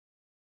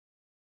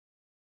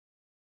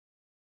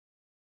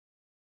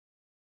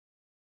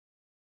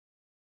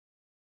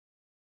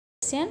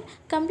Question.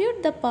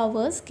 Compute the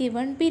powers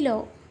given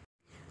below.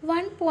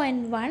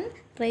 1.1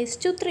 raised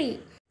to 3.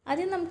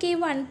 ആദ്യം നമുക്ക് ഈ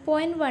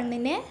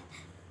 1.1നെ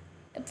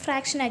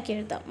ഫ്രാക്ഷൻ ആക്കി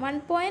എഴുതാം.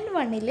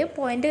 1.1ൽ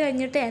പോയിൻ്റ്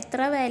കഴിഞ്ഞിട്ട് എത്ര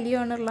വാല്യൂ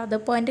ആണുള്ളത്?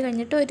 പോയിൻ്റ്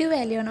കഴിഞ്ഞിട്ട് ഒരു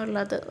വാല്യൂ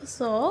ആണുള്ളത്.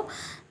 സോ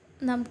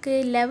നമുക്ക്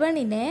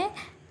 11നെ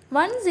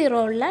 10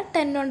 ഉള്ള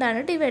 10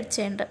 കൊണ്ടാണ് ഡിവൈഡ്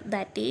ചെയ്യേണ്ടത്.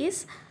 That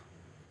is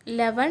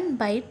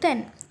 11/10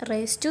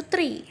 raised to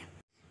 3.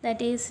 That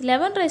is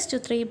 11 raised to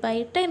 3 by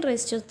 10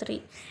 raised to 3.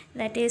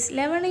 That is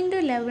 11 into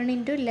 11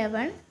 into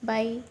 11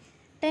 by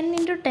 10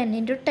 into 10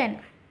 into 10.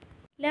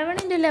 11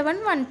 into 11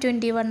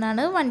 121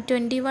 ആണ്.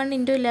 121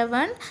 into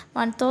 11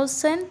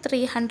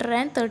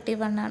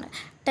 1331 ആണ്.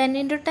 10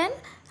 into 10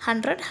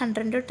 100,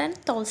 100 into 10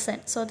 1000.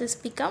 So this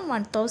become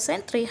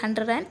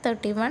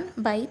 1331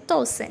 by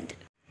 1000.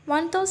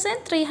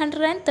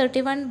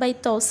 1331 by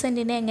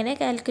 1000നെ എങ്ങനെ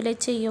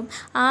കാൽക്കുലേറ്റ് ചെയ്യും?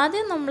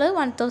 ആദ്യം നമ്മൾ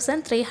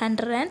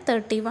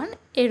 1331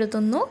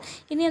 എഴുതുന്നു.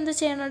 ഇനി എന്ത്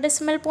ചെയ്യണം?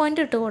 ഡെസിമൽ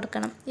പോയിൻ്റ് ഇട്ട്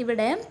കൊടുക്കണം.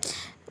 ഇവിടെ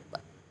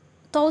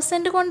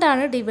 1000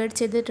 കൊണ്ടാണ് ഡിവൈഡ്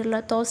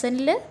ചെയ്തിട്ടുള്ളത്.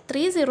 1000ൽ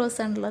 3 zeros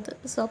ആണുള്ളത്.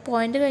 സോ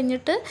പോയിൻ്റ്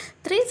കഴിഞ്ഞിട്ട്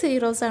 3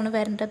 zeros ആണ്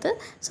വരേണ്ടത്.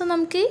 സോ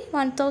നമുക്ക്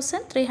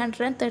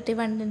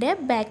 1331ൻ്റെ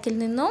ബാക്കിൽ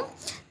നിന്നും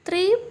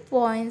 3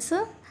 പോയിൻറ്റ്സ്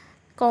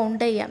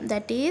കൗണ്ട് ചെയ്യാം.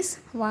 ദാറ്റ് ഈസ്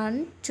 1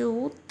 2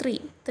 3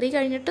 3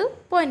 കഴിഞ്ഞിട്ട്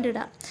പോയിൻ്റ്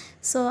ഇടാം.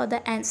 So the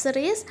answer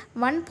is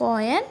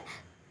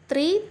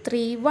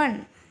 1.331.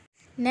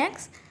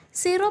 Next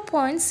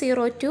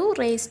 0.02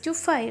 raised to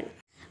 5.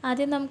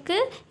 ആദ്യം നമുക്ക്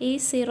ഈ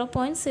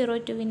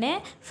 0.02നെ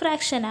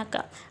ഫ്രാക്ഷൻ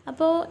ആക്കാം.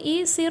 അപ്പോൾ ഈ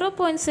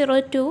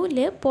 0.02ൽ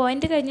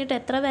പോയിൻ്റ് കഴിഞ്ഞിട്ട്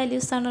എത്ര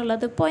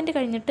വാല്യൂസാണുള്ളത്? പോയിൻ്റ്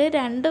കഴിഞ്ഞിട്ട്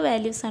 2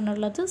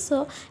 വാല്യൂസാണുള്ളത്. സോ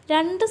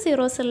 2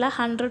 zeros ഉള്ള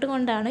 100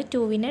 കൊണ്ടാണ്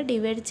 2വിനെ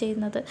ഡിവൈഡ്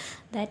ചെയ്യുന്നത്.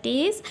 ദാറ്റ്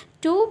ഈസ്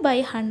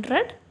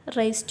 2/100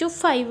 raised to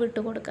 5 ഇട്ട്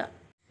കൊടുക്കുക.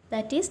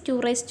 That is 2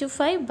 raised to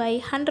 5 by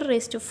 100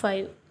 raised to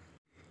 5.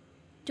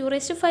 2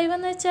 raised to 5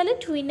 എന്ന് വെച്ചാൽ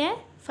 2നെ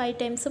 5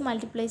 ടൈംസ്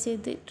മൾട്ടിപ്ലൈ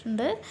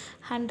ചെയ്തിട്ടുണ്ട്.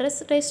 100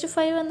 raised to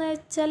 5 എന്ന്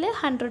വെച്ചാൽ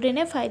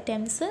 100നെ 5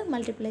 ടൈംസ്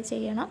മൾട്ടിപ്ലൈ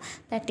ചെയ്യണം.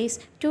 That is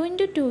 2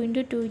 into 2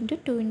 into 2 into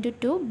 2 into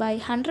 2 by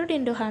 100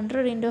 into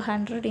 100 into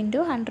 100 into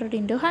 100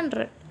 into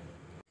 100.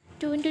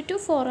 2 into 2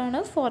 4 ആണ്.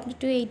 4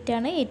 into 8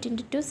 ആണ്. 8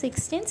 into 2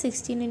 16.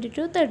 16 into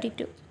 2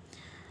 32.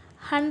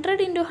 100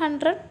 into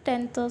 100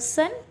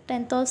 10,000.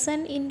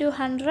 10,000 into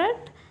 100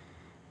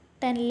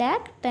 10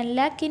 lakh. 10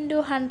 lakh into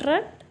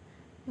 100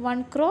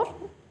 1 crore.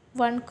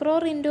 1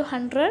 crore into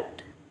 100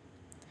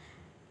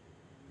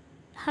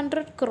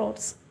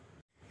 crores.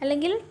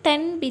 അല്ലെങ്കിൽ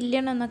 10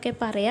 billion എന്നൊക്കെ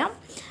പറയാം.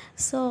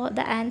 So the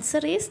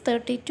answer is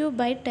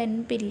 32/10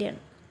 billion.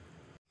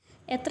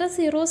 എത്ര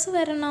zeros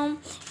വരണം?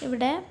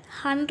 ഇവിടെ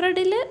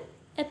 100ൽ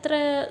എത്ര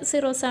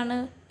zeros ആണ്?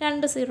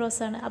 2 zeros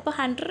ആണ്. അപ്പോൾ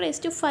 100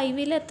 raised to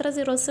 5ൽ എത്ര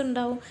സീറോസ്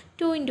ഉണ്ടാവും?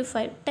 2 into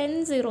 5 10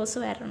 zeros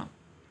വരണം.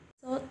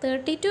 സോ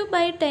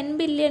 32/10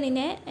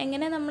 ബില്യണിനെ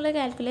എങ്ങനെ നമ്മൾ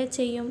കാൽക്കുലേറ്റ്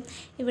ചെയ്യും?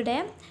 ഇവിടെ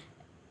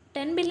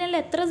 10 ബില്യണിൽ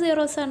എത്ര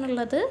സീറോസ്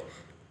ആണുള്ളത്?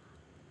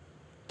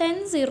 10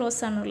 zeros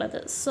ആണുള്ളത്.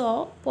 സോ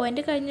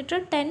പോയിൻ്റ് കഴിഞ്ഞിട്ട്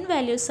 10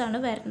 values ആണ്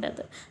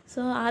വരേണ്ടത്. സോ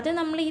ആദ്യം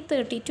നമ്മൾ ഈ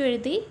 32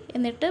 എഴുതി,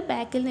 എന്നിട്ട്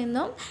ബാക്കിൽ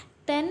നിന്നും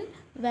 10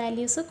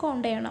 values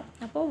കൗണ്ട് ചെയ്യണം.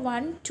 അപ്പോൾ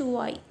 1 2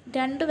 ആയി,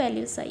 2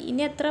 values ആയി.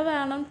 ഇനി എത്ര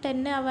വേണം?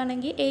 10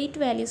 ആവുകയാണെങ്കിൽ 8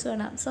 values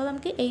വേണം. സോ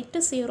നമുക്ക് 8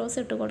 zeros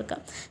ഇട്ട്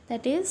കൊടുക്കാം.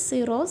 ദാറ്റ് ഈസ്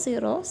 0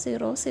 0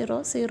 0 0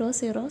 0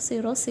 0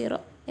 0 0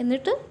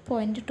 എന്നിട്ട്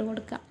പോയിൻ്റ് ഇട്ട്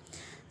കൊടുക്കാം.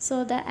 So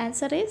the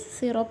answer is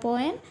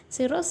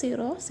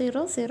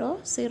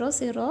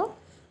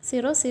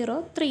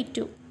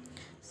 0.0000000032.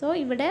 So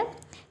ഇവിടെ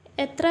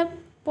എത്ര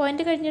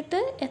പോയിൻ്റ് കഴിഞ്ഞിട്ട്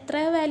എത്ര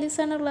വാല്യൂസ്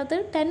ആണുള്ളത്?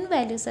 10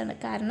 values ആണ്.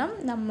 കാരണം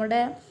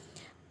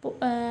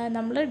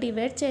നമ്മൾ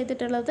ഡിവൈഡ്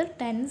ചെയ്തിട്ടുള്ളത്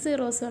 10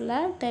 zeros ഉള്ള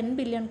 10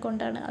 billion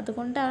കൊണ്ടാണ്.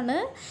 അതുകൊണ്ടാണ്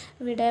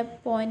ഇവിടെ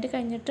പോയിൻ്റ്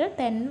കഴിഞ്ഞിട്ട്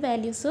 10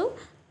 values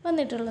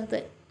വന്നിട്ടുള്ളത്.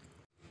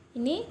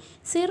 ഇനി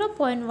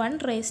 0.1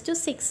 raised to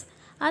 6.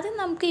 ആദ്യം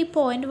നമുക്ക് ഈ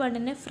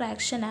 0.1നെ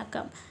ഫ്രാക്ഷൻ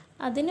ആക്കാം.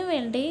 അതിനു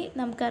വേണ്ടി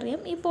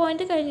നമുക്കറിയാം ഈ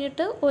പോയിൻ്റ്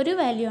കഴിഞ്ഞിട്ട് ഒരു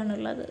വാല്യൂ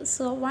ആണുള്ളത്.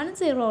 സോ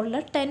 10 ഉള്ള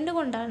 10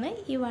 കൊണ്ടാണ്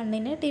ഈ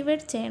 1നെ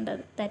ഡിവൈഡ്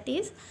ചെയ്യേണ്ടത്. ദാറ്റ്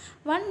ഈസ്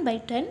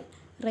 1/10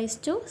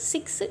 raised to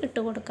 6 ഇട്ട്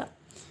കൊടുക്കാം.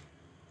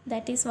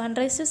 That is 1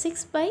 raised to 6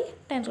 by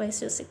 10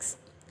 raised to 6.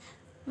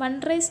 1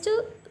 raised to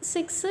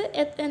 6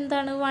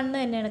 എന്താണ്? 1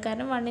 തന്നെയാണ്.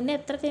 കാരണം 1നെ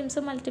എത്ര ടൈംസ്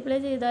മൾട്ടിപ്ലൈ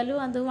ചെയ്താലും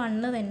അത് 1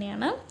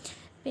 തന്നെയാണ്.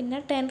 പിന്നെ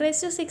 10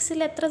 raised to 6ൽ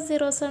എത്ര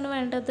സീറോസ് ആണ്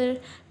വേണ്ടത്?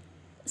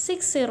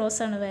 6 zeros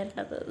ആണ്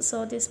വേണ്ടത്. So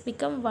this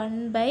become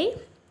 1/10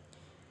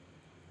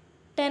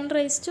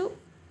 raised to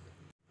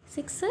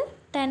 6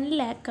 10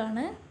 lakh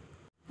ആണ്.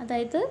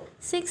 അതായത്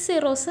 6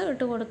 zeros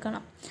ഇട്ട്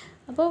കൊടുക്കണം.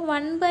 അപ്പോൾ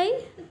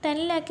 1/10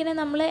 lakhനെ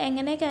നമ്മൾ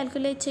എങ്ങനെ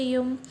കാൽക്കുലേറ്റ്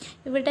ചെയ്യും?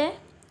 ഇവിടെ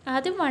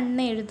ആദ്യം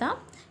 1 എഴുതാം,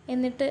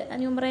 എന്നിട്ട്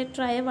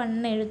ന്യൂമറേറ്ററായ 1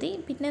 എഴുതി,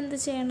 പിന്നെ എന്ത്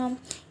ചെയ്യണം?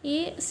 ഈ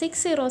 6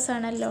 zeros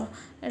ആണല്ലോ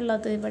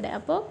ഉള്ളത് ഇവിടെ.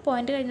 അപ്പോൾ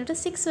പോയിൻ്റ് കഴിഞ്ഞിട്ട്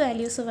 6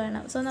 values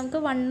വേണം. സോ നമുക്ക്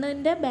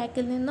 1ൻ്റെ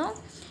ബാക്കിൽ നിന്നും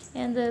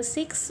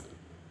 6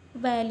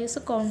 values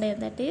കൗണ്ട്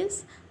ചെയ്യാം. ദാറ്റ് ഈസ്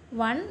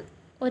 1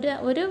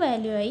 ഒരു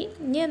വാല്യൂ ആയി.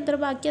 ഇനി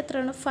ബാക്കി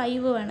എത്രയാണ്?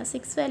 5 വേണം.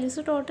 6 values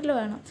ടോട്ടൽ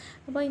വേണം.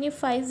 അപ്പോൾ ഇനി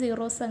 5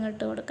 zeros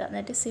അങ്ങോട്ട് കൊടുക്കുക.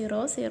 ദാറ്റ് ഈസ് 0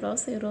 0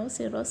 0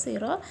 0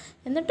 0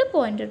 എന്നിട്ട്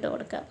പോയിൻ്റ് ഇട്ട്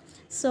കൊടുക്കുക.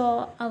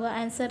 So our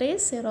answer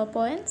is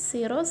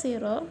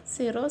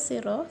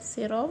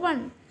 0.000001.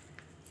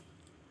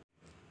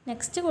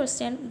 Next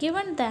question,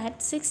 given that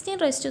 16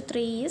 raised to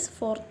 3 is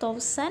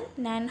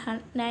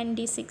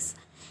 4096,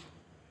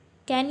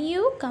 can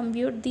you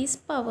compute these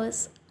powers?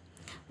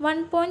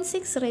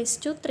 1.6 raised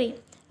to 3.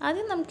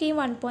 ആദ്യം നമുക്ക് ഈ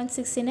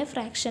 1.6നെ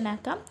ഫ്രാക്ഷൻ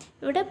ആക്കാം.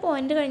 ഇവിടെ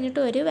പോയിൻ്റ്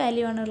കഴിഞ്ഞിട്ട് ഒരു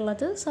വാല്യൂ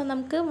ആണുള്ളത്. സോ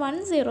നമുക്ക്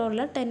 10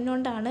 ഉള്ള 10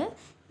 കൊണ്ടാണ്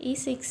ഈ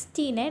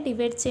 16നെ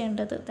ഡിവൈഡ്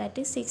ചെയ്യേണ്ടത്. ദാറ്റ്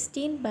ഈസ്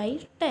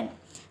 16/10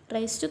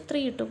 റൈസ് ടു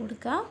 3 ഇട്ട്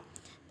കൊടുക്കുക.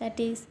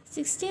 That is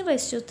 16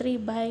 raise to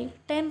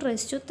 3/10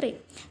 raise to 3.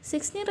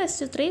 16 raise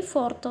to 3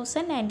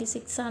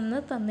 4096 ആണെന്ന്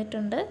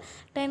തന്നിട്ടുണ്ട്.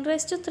 10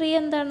 റൈസ് ടു 3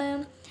 എന്താണ്?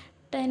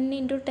 10 ×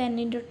 10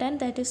 × 10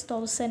 ദാറ്റ് ഈസ്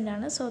 1000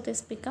 ആണ്. So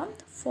this become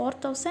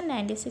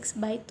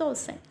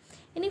 4096/1000.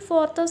 ഇനി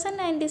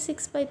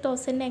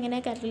 4096/1000 എങ്ങനെ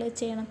കാൽക്കുലേറ്റ്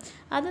ചെയ്യണം?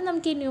 അത്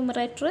നമുക്ക് ഈ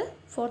ന്യൂമറേറ്റർ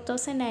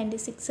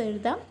 4096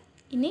 എഴുതാം.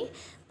 ഇനി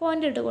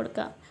പോയിൻ്റ് ഇട്ട്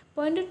കൊടുക്കാം.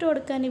 പോയിൻ്റ് ഇട്ട്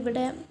കൊടുക്കാൻ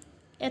ഇവിടെ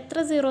എത്ര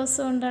സീറോസ്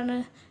കൊണ്ടാണ്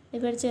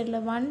ഡിവൈഡ്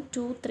ചെയ്തിട്ടുള്ളത്? 1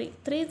 2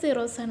 3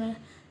 zeros ആണ്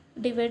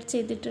ഡിവൈഡ്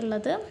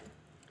ചെയ്തിട്ടുള്ളത്.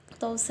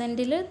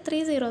 1000-ൽ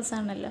 3 zeros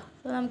ആണല്ലോ.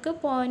 അപ്പോൾ നമുക്ക്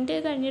പോയിൻ്റ്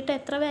കഴിഞ്ഞിട്ട്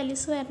എത്ര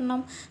വാല്യൂസ് വരണം?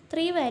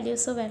 3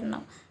 വാല്യൂസ്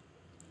വരണം.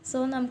 സോ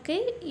നമുക്ക്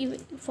ഈ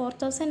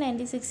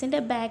 4096ൻ്റെ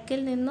ബാക്കിൽ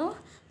നിന്നും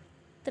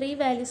 3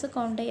 വാല്യൂസ്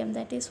കൗണ്ട് ചെയ്യാം.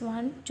 ദാറ്റ് ഈസ്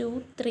 1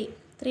 2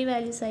 3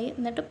 വാല്യൂസ് ആയി.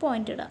 എന്നിട്ട്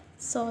പോയിൻ്റ് ഇടാം.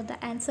 So the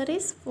answer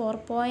is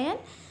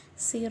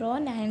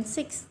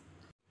 4.096.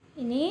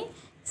 ഇനി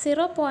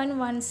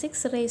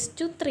 0.16 റേസ്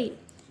ടു 3.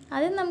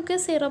 ആദ്യം നമുക്ക്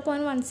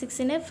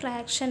 0.16നെ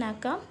ഫ്രാക്ഷൻ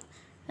ആക്കാം.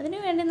 അതിനു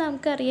വേണ്ടി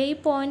നമുക്കറിയാം ഈ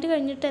പോയിൻ്റ്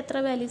കഴിഞ്ഞിട്ട് എത്ര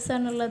വാല്യൂസ്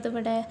ആണുള്ളത്?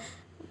 ഇവിടെ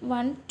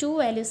 1 2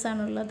 വാല്യൂസ്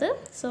ആണുള്ളത്.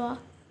 സോ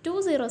 2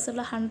 zeros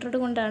ഉള്ള 100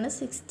 കൊണ്ടാണ്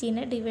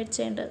 16നെ ഡിവൈഡ്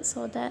ചെയ്യേണ്ടത്. So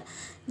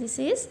this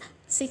is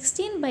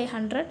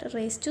 16/100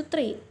 raise to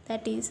 3.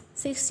 That is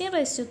 16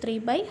 raise to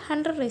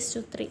 3/100 raise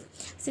to 3.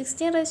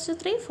 16 raise to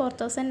 3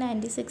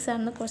 4096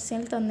 ആണെന്ന്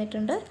ക്വസ്റ്റ്യനിൽ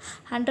തന്നിട്ടുണ്ട്.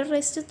 100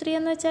 റേസ് ടു 3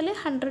 എന്ന് വെച്ചാൽ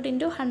 100 ×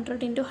 100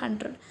 ×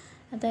 100.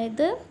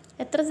 അതായത്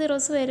എത്ര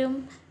സീറോസ് വരും?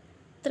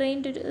 3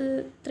 ×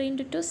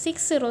 2 6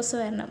 zeros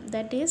വരണം.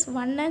 That is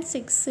 1 and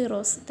 6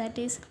 zeros. That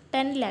is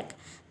 10 lakh.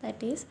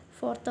 That is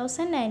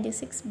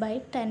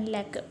 4096/10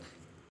 lakh.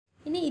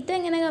 ഇനി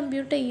ഇതെങ്ങനെ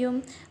കമ്പ്യൂട്ട് ചെയ്യും?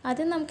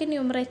 ആദ്യം നമുക്ക്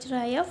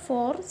ന്യൂമറേറ്ററായ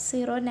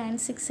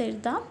 4096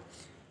 എഴുതാം.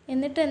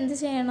 എന്നിട്ട് എന്ത്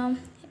ചെയ്യണം?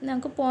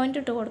 നമുക്ക് പോയിൻ്റ്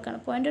ഇട്ട് കൊടുക്കണം.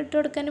 പോയിൻ്റ് ഇട്ട്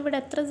കൊടുക്കാൻ ഇവിടെ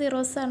എത്ര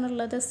സീറോസ്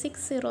ആണുള്ളത്? 6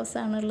 zeros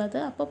ആണുള്ളത്.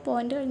 അപ്പോൾ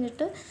പോയിൻ്റ്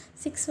കഴിഞ്ഞിട്ട്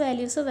 6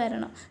 വാല്യൂസ്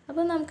വരണം.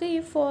 അപ്പോൾ നമുക്ക് ഈ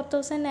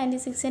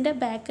 4096ൻ്റെ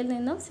ബാക്കിൽ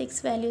നിന്നും 6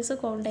 വാല്യൂസ്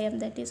കൗണ്ട് ചെയ്യാം.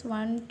 ദാറ്റ് ഈസ്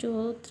 1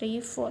 2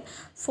 3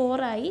 4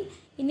 ആയി.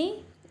 ഇനി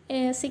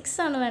 6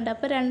 ആണ് വേണ്ട.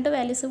 അപ്പോൾ 2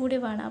 വാല്യൂസ് കൂടി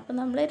വേണം. അപ്പോൾ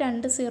നമ്മൾ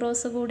 2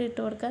 zeros കൂടി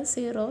ഇട്ട് കൊടുക്കാം.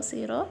 0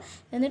 0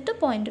 എന്നിട്ട്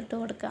പോയിൻ്റ് ഇട്ട്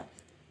കൊടുക്കാം.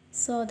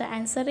 So the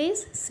answer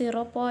is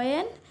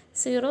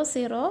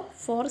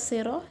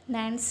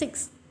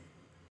 0.004096.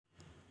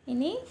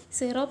 ഇനി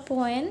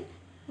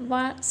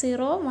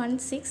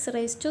 0.016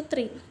 റേസ് ടു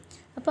 3.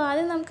 അപ്പോൾ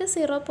ആദ്യം നമുക്ക്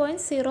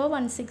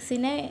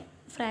 0.016നെ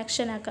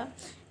ഫ്രാക്ഷൻ ആക്കാം.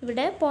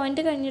 ഇവിടെ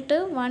പോയിൻ്റ് കഴിഞ്ഞിട്ട്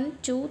 1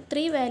 2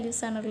 3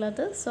 വാല്യൂസ്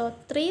ആണുള്ളത്. സോ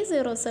 3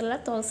 zeros ഉള്ള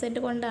 1000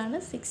 കൊണ്ടാണ്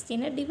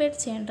 16നെ ഡിവൈഡ്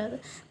ചെയ്യേണ്ടത്.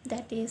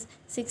 ദാറ്റ് ഈസ്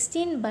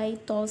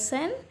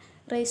 16/1000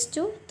 റേസ്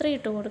ടു 3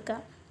 ഇട്ട്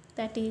കൊടുക്കാം.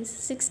 That is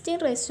 16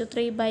 raise to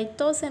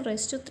 3/1000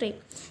 raise to 3.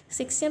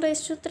 16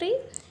 raise to 3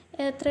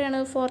 എത്രയാണ്?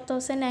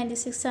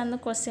 4096 ആണെന്ന്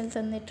ക്വസ്റ്റ്യൻ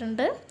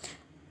തന്നിട്ടുണ്ട്.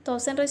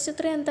 1000 റേസ് ടു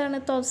 3 എന്താണ്?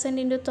 1000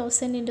 ×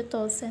 1000 ×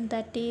 1000.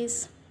 That is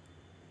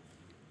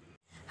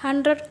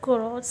 100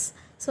 crores.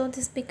 So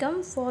this become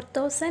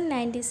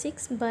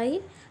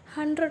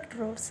 4096/100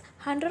 crores.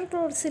 100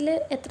 crores-ൽ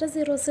എത്ര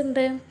സീറോസ്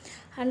ഉണ്ട്?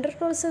 100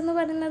 crores എന്ന്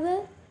പറയുന്നത്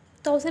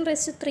 1000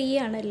 റേസ് ടു 3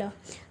 ആണല്ലോ.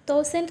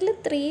 1000-ൽ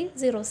 3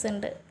 zeros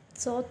ഉണ്ട്.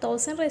 സോ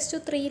 1000 റേസ് ടു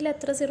 3-ൽ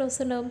എത്ര സീറോസ്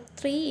ഉണ്ടാവും?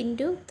 3 ×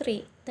 3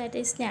 ദാറ്റ്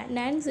ഈസ്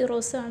 9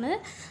 zeros ആണ്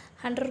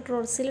 100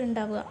 crores-ൽ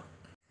ഉണ്ടാവുക.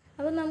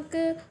 അപ്പോൾ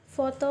നമുക്ക്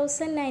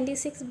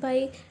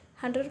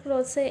 4096/100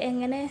 crores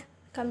എങ്ങനെ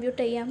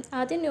കമ്പ്യൂട്ട് ചെയ്യാം?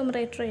 ആദ്യം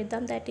ന്യൂമറേറ്റർ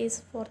എഴുതാം. That is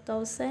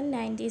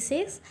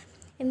 4096.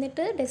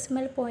 എന്നിട്ട്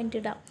ഡെസിമൽ പോയിൻ്റ്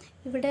ഇടാം.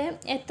 ഇവിടെ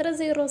എത്ര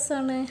സീറോസ്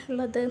ആണ്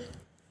ഉള്ളത്?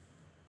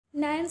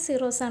 9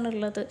 zeros ആണ്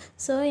ഉള്ളത്.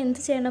 സോ എന്ത്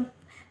ചെയ്യണം?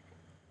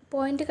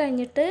 പോയിൻ്റ്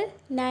കഴിഞ്ഞിട്ട്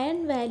 9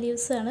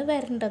 വാല്യൂസ് ആണ്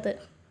വരേണ്ടത്.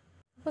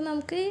 അപ്പോൾ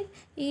നമുക്ക്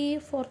ഈ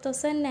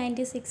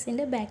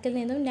 4096ൻ്റെ ബാക്കിൽ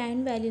നിന്നും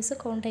 9 വാല്യൂസ്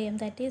കൗണ്ട് ചെയ്യാം.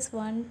 That is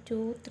 1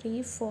 2 3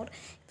 4.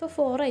 ഇപ്പോൾ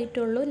 4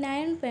 ആയിട്ടുള്ളൂ.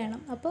 9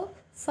 വേണം. അപ്പോൾ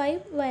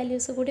 5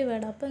 വാല്യൂസ് കൂടി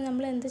വേണം. അപ്പോൾ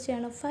നമ്മൾ എന്ത്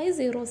ചെയ്യണം? 5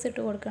 zeros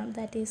ഇട്ട് കൊടുക്കണം.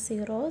 ദാറ്റ് ഈസ്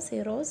 0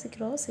 0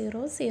 0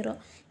 0 0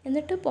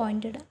 എന്നിട്ട്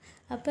പോയിൻ്റ് ഇടാം.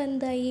 അപ്പോൾ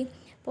എന്തായി?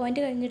 പോയിൻ്റ്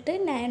കഴിഞ്ഞിട്ട്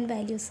 9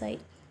 വാല്യൂസ് ആയി.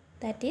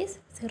 That is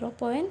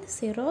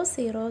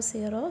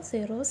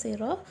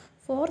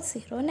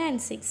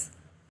 0.00004096.